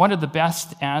one of the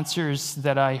best answers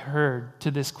that I heard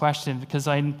to this question, because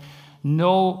I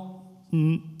know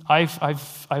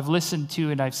I've listened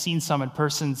to and I've seen some in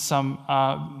person,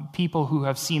 some people who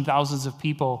have seen thousands of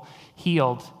people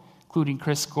healed, including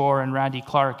Chris Gore and Randy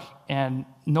Clark, and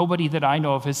nobody that I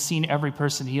know of has seen every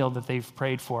person healed that they've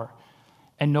prayed for,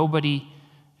 and nobody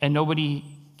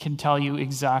can tell you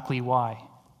exactly why.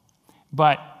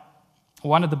 But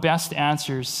one of the best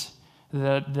answers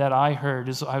that I heard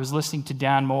is I was listening to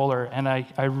Dan Mohler, and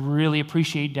I really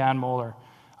appreciate Dan Mohler.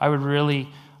 I would really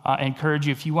encourage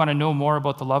you, if you want to know more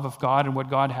about the love of God and what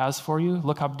God has for you,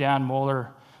 look up Dan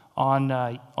Mohler on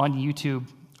YouTube,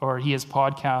 or he has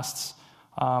podcasts.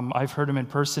 I've heard him in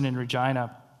person in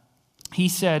Regina. He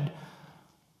said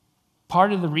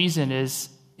part of the reason is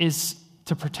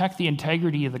to protect the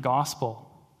integrity of the gospel,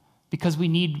 because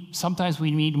sometimes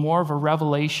we need more of a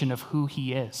revelation of who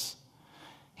he is.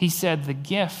 He said the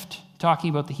gift, talking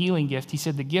about the healing gift, he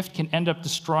said the gift can end up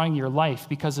destroying your life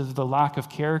because of the lack of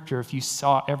character if you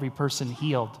saw every person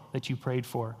healed that you prayed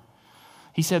for.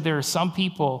 He said there are some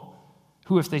people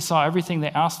who, if they saw everything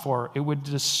they asked for, it would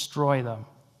destroy them.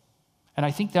 And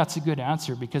I think that's a good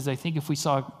answer, because I think if we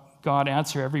saw God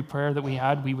answer every prayer that we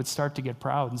had, we would start to get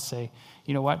proud and say,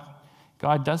 you know what?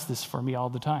 God does this for me all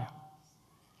the time.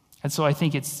 And so I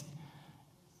think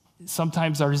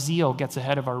sometimes our zeal gets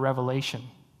ahead of our revelation.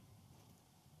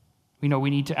 We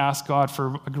need to ask God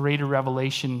for a greater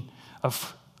revelation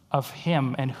of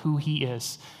him and who he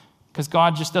is. Because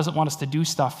God just doesn't want us to do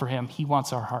stuff for him. He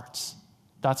wants our hearts.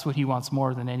 That's what he wants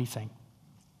more than anything.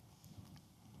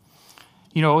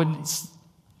 And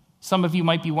some of you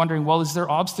might be wondering, well, is there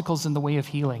obstacles in the way of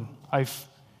healing? I've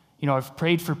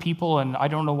prayed for people and I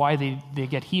don't know why they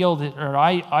get healed, or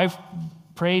I've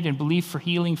prayed and believed for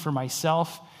healing for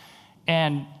myself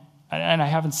and I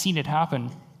haven't seen it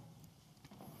happen.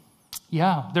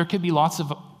 Yeah, there could be lots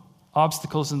of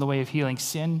obstacles in the way of healing.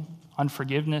 Sin,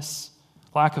 unforgiveness,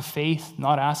 lack of faith,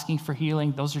 not asking for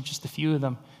healing. Those are just a few of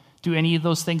them. Do any of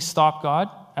those things stop God?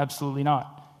 Absolutely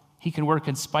not. He can work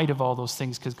in spite of all those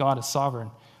things because God is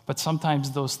sovereign. But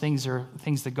sometimes those things are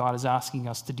things that God is asking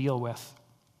us to deal with.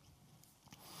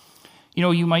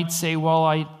 You might say, well,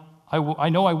 I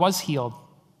know I was healed,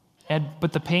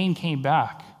 but the pain came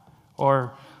back,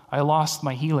 or I lost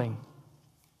my healing.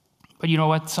 But you know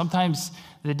what? Sometimes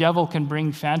the devil can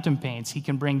bring phantom pains. He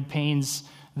can bring pains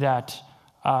that,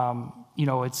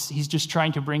 he's just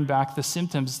trying to bring back the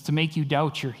symptoms to make you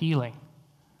doubt your healing.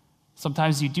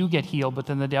 Sometimes you do get healed, but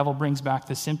then the devil brings back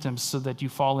the symptoms so that you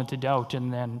fall into doubt,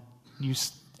 and then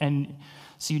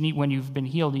when you've been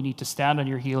healed, you need to stand on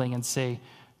your healing and say,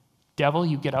 devil,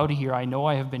 you get out of here. I know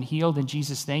I have been healed. In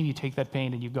Jesus' name, you take that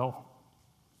pain and you go.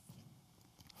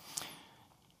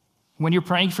 When you're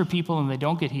praying for people and they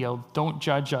don't get healed, don't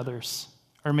judge others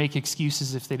or make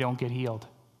excuses if they don't get healed.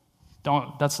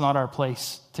 That's not our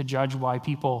place to judge why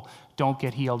people don't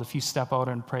get healed if you step out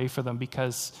and pray for them,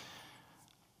 because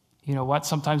you know what?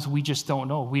 Sometimes we just don't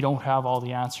know. We don't have all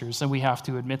the answers, and we have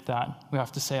to admit that. We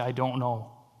have to say, I don't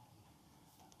know.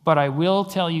 But I will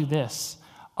tell you this.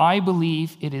 I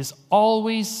believe it is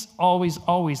always, always,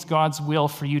 always God's will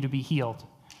for you to be healed.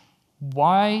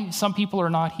 Why some people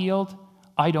are not healed,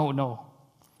 I don't know.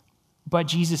 But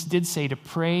Jesus did say to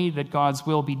pray that God's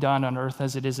will be done on earth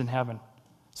as it is in heaven.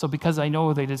 So because I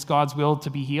know that it's God's will to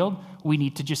be healed, we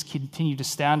need to just continue to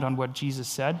stand on what Jesus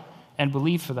said and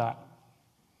believe for that.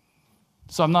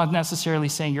 So I'm not necessarily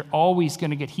saying you're always going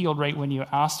to get healed right when you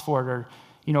asked for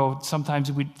it, or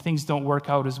sometimes things don't work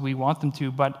out as we want them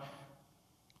to, but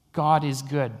God is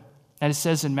good. And it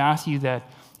says in Matthew that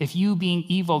if you, being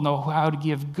evil, know how to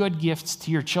give good gifts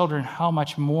to your children, how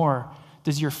much more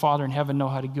does your Father in heaven know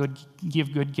how to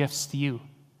give good gifts to you?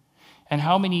 And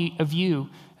how many of you,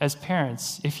 as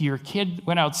parents, if your kid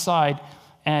went outside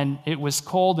and it was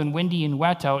cold and windy and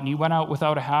wet out, and you went out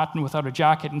without a hat and without a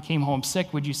jacket and came home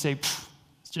sick, would you say,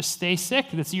 just stay sick,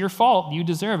 that's your fault, you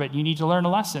deserve it, you need to learn a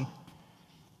lesson?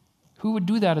 Who would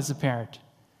do that as a parent?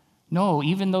 No,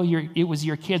 even though it was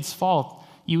your kid's fault,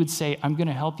 you would say, I'm going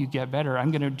to help you get better.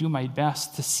 I'm going to do my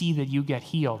best to see that you get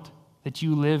healed, that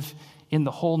you live in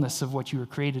the wholeness of what you were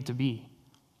created to be.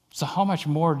 So how much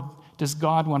more does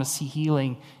God want to see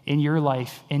healing in your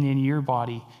life and in your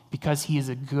body, because he is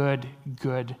a good,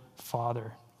 good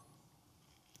Father?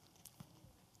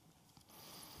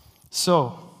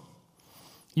 So,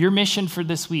 your mission for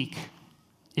this week,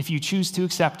 if you choose to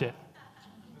accept it,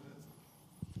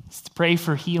 is to pray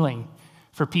for healing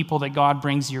for people that God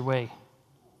brings your way.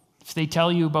 If they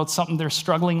tell you about something they're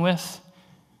struggling with,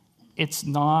 it's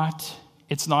not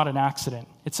an accident.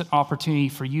 It's an opportunity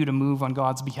for you to move on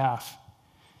God's behalf.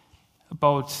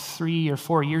 About 3 or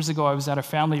 4 years ago, I was at a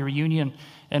family reunion,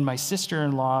 and my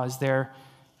sister-in-law is there,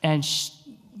 and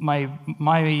my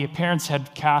parents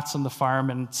had cats on the farm,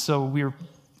 and so we were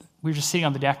just sitting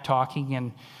on the deck talking,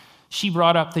 and she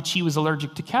brought up that she was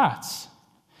allergic to cats.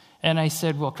 And I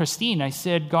said, well, Christine, I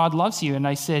said, God loves you, and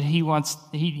I said, he wants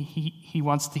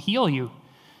to heal you.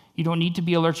 You don't need to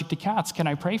be allergic to cats. Can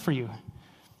I pray for you?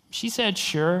 She said,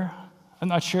 sure. I'm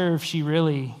not sure if she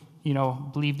really,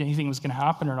 believed anything was going to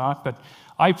happen or not, but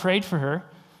I prayed for her.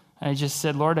 And I just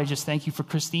said, Lord, I just thank you for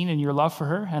Christine and your love for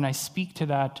her, and I speak to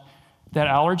that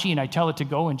allergy, and I tell it to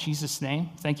go in Jesus' name.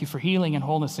 Thank you for healing and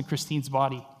wholeness in Christine's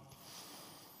body.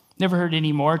 Never heard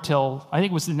any more till, I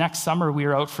think it was the next summer, we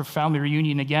were out for family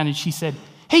reunion again, and she said,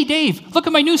 hey, Dave, look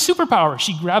at my new superpower.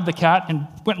 She grabbed the cat and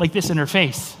went like this in her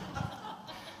face.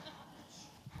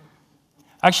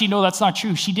 Actually, no, that's not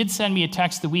true. She did send me a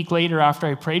text a week later after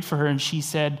I prayed for her, and she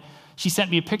sent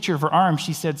me a picture of her arm.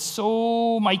 She said,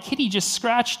 so my kitty just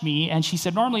scratched me, and she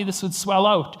said, normally this would swell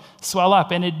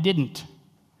up, and it didn't.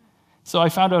 So I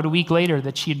found out a week later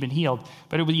that she had been healed.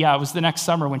 But it was the next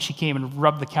summer when she came and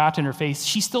rubbed the cat in her face.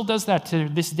 She still does that to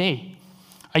this day.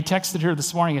 I texted her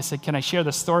this morning. I said, can I share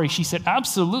the story? She said,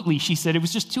 absolutely. She said, it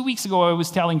was just 2 weeks ago I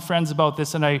was telling friends about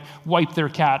this, and I wiped their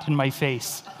cat in my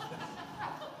face.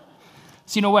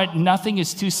 So you know what? Nothing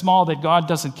is too small that God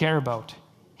doesn't care about.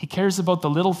 He cares about the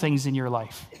little things in your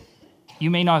life. You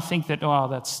may not think that, oh,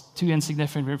 that's too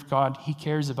insignificant for God. He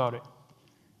cares about it.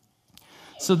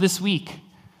 So this week,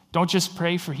 don't just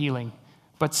pray for healing,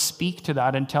 but speak to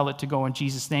that and tell it to go in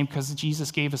Jesus' name, because Jesus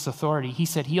gave us authority. He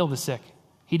said, heal the sick.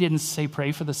 He didn't say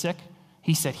pray for the sick.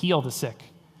 He said, heal the sick.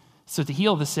 So to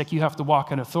heal the sick, you have to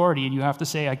walk in authority, and you have to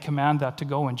say, I command that to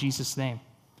go in Jesus' name.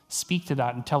 Speak to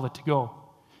that and tell it to go.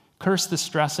 Curse the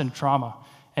stress and trauma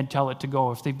and tell it to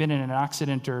go. If they've been in an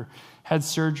accident or had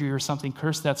surgery or something,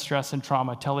 curse that stress and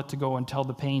trauma, tell it to go, and tell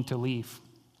the pain to leave.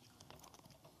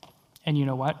 And you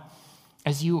know what?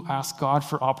 As you ask God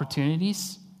for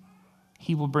opportunities,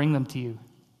 he will bring them to you.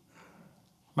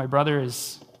 My brother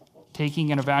is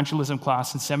taking an evangelism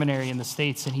class in seminary in the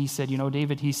States, and he said,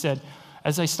 David, he said,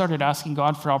 as I started asking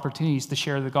God for opportunities to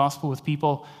share the gospel with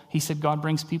people, he said, God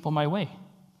brings people my way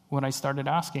when I started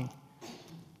asking.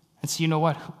 And so you know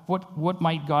what? What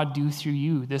might God do through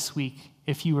you this week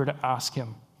if you were to ask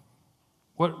him?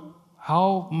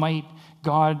 How might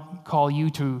God call you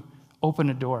to open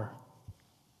a door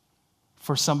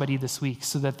for somebody this week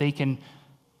so that they can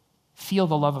feel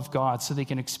the love of God, so they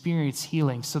can experience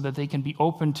healing, so that they can be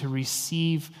open to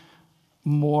receive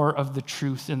more of the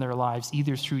truth in their lives,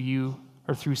 either through you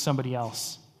or through somebody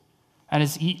else? And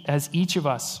as each of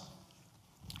us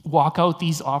walk out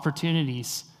these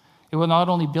opportunities, it will not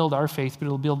only build our faith, but it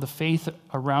will build the faith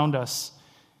around us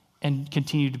and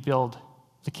continue to build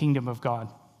the kingdom of God.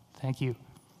 Thank you.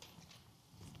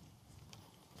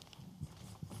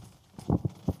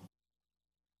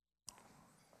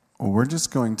 Well, we're going to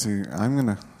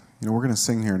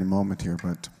sing here in a moment here,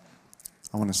 but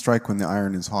I want to strike when the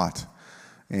iron is hot.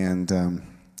 And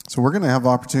so we're going to have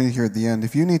opportunity here at the end.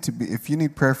 If you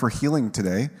need prayer for healing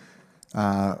today,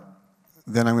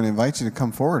 then I'm going to invite you to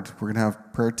come forward. We're going to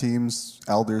have prayer teams,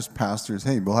 elders, pastors.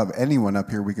 Hey, we'll have anyone up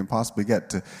here we can possibly get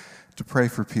to pray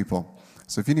for people.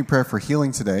 So if you need prayer for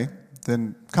healing today,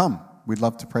 then come. We'd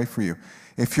love to pray for you.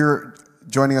 If you're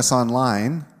joining us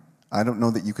online, I don't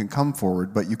know that you can come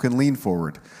forward, but you can lean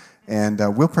forward. And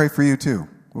we'll pray for you too.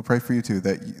 We'll pray for you too,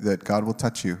 that God will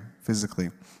touch you physically.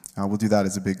 We'll do that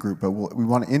as a big group. But we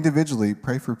want to individually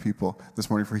pray for people this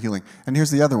morning for healing. And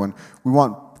here's the other one. We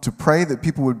want to pray that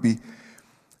people would be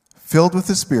filled with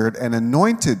the Spirit and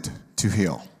anointed to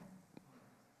heal.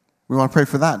 We want to pray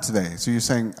for that today. So you're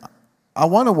saying, I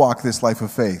want to walk this life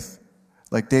of faith,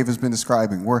 like Dave has been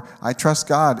describing, where I trust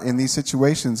God in these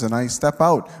situations and I step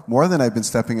out more than I've been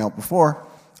stepping out before.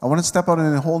 I want to step out in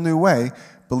a whole new way,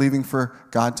 believing for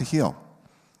God to heal.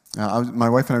 My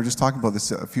wife and I were just talking about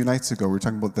this a few nights ago. We were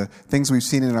talking about the things we've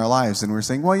seen in our lives, and we were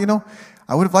saying, well,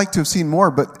 I would have liked to have seen more,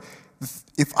 but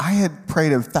if I had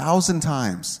prayed 1,000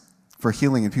 times for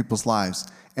healing in people's lives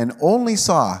and only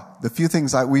saw the few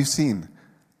things that we've seen,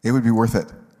 it would be worth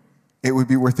it. It would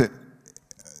be worth it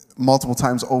multiple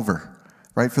times over,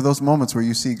 right? For those moments where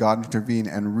you see God intervene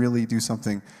and really do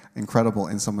something incredible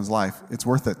in someone's life, it's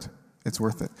worth it. It's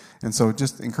worth it. And so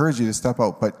just encourage you to step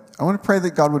out. But I want to pray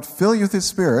that God would fill you with His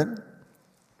Spirit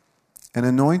and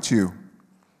anoint you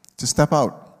to step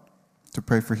out to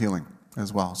pray for healing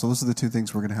as well. So those are the two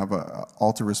things we're going to have an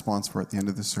altar response for at the end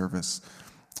of the service.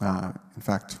 In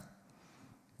fact,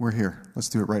 we're here. Let's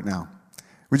do it right now.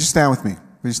 Would you stand with me?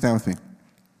 Would you stand with me?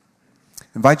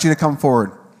 Invite you to come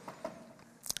forward.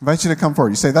 Invite you to come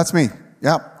forward. You say, that's me.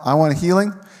 Yep, I want a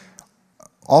healing.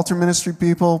 Altar ministry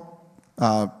people,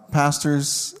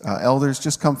 pastors, elders,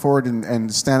 just come forward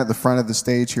and stand at the front of the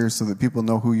stage here so that people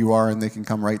know who you are and they can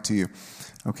come right to you.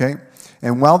 Okay?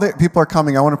 And while people are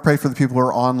coming, I want to pray for the people who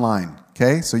are online.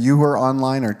 Okay? So you who are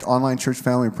online, our online church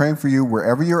family, we're praying for you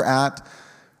wherever you're at,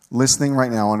 listening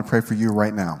right now. I want to pray for you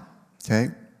right now. Okay?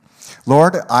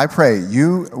 Lord, I pray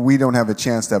we don't have a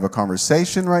chance to have a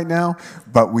conversation right now,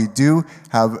 but we do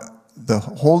have the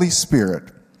Holy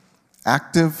Spirit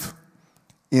active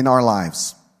in our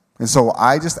lives. And so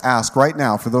I just ask right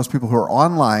now for those people who are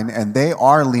online and they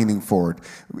are leaning forward.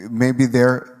 Maybe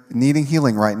they're needing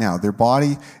healing right now. Their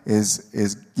body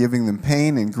is giving them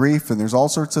pain and grief, and there's all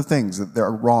sorts of things that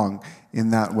are wrong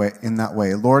in that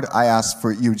way. Lord, I ask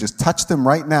for you just touch them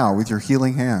right now with your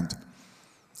healing hand.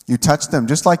 You touched them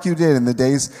just like you did in the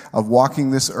days of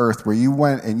walking this earth, where you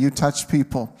went and you touched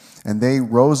people and they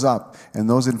rose up and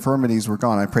those infirmities were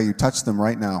gone. I pray you touch them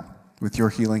right now with your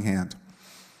healing hand.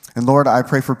 And Lord, I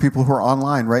pray for people who are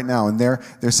online right now and they're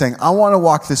saying, I want to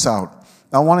walk this out.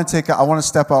 I want to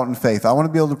step out in faith. I want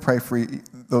to be able to pray for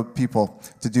the people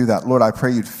to do that. Lord, I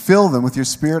pray you'd fill them with your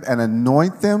Spirit and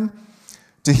anoint them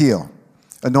to heal.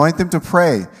 Anoint them to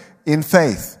pray in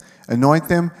faith. Anoint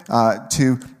them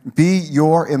to be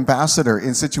your ambassador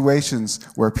in situations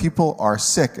where people are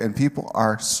sick and people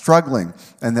are struggling,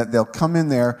 and that they'll come in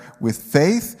there with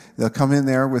faith, they'll come in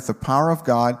there with the power of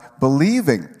God,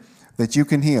 believing that you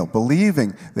can heal,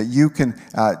 believing that you can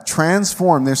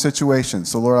transform their situation.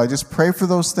 So Lord, I just pray for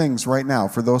those things right now,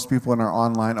 for those people in our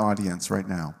online audience right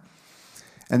now.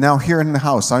 And now here in the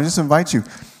house, I just invite you,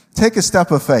 take a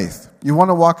step of faith. You want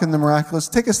to walk in the miraculous?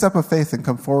 Take a step of faith and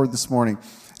come forward this morning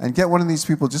and get one of these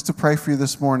people just to pray for you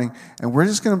this morning. And we're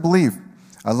just going to believe.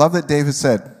 I love that David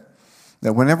said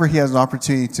that whenever he has an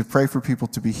opportunity to pray for people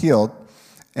to be healed,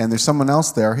 and there's someone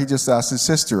else there, he just asks his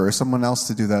sister or someone else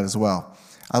to do that as well.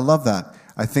 I love that.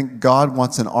 I think God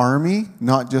wants an army,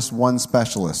 not just one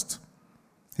specialist.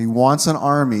 He wants an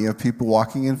army of people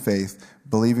walking in faith,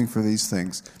 believing for these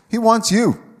things. He wants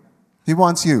you. He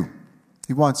wants you.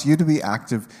 He wants you to be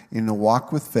active in a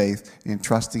walk with faith, in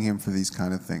trusting Him for these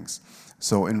kind of things.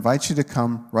 So I invite you to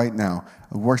come right now.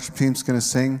 The worship team's going to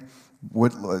sing.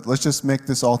 Let's just make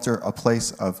this altar a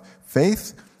place of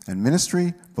faith and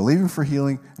ministry, believing for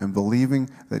healing, and believing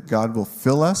that God will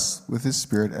fill us with His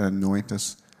Spirit and anoint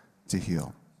us to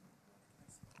heal.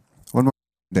 One more,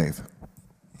 Dave.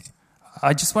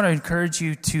 I just want to encourage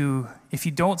you to, if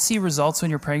you don't see results when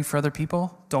you're praying for other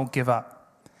people, don't give up.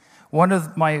 One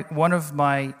of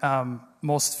my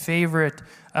most favorite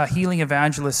healing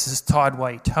evangelists is Todd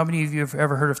White. How many of you have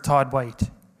ever heard of Todd White?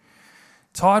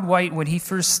 Todd White, when he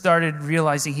first started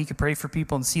realizing he could pray for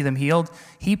people and see them healed,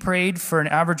 he prayed for an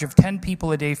average of 10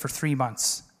 people a day for 3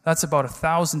 months. That's about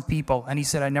 1,000 people. And he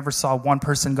said, I never saw one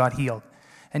person got healed.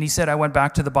 And he said, I went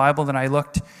back to the Bible and I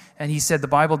looked, and he said the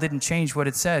Bible didn't change what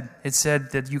it said. It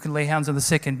said that you can lay hands on the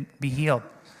sick and be healed.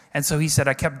 And so he said,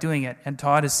 I kept doing it. And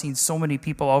Todd has seen so many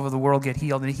people all over the world get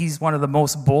healed. And he's one of the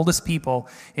most boldest people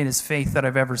in his faith that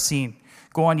I've ever seen.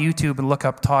 go on YouTube and look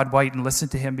up Todd White and listen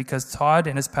to him, because Todd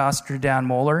and his pastor Dan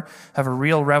Moeller have a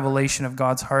real revelation of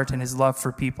God's heart and his love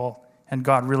for people, and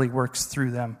God really works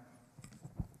through them.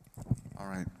 All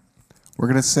right. We're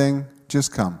going to sing,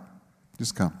 Just Come.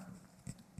 Just Come.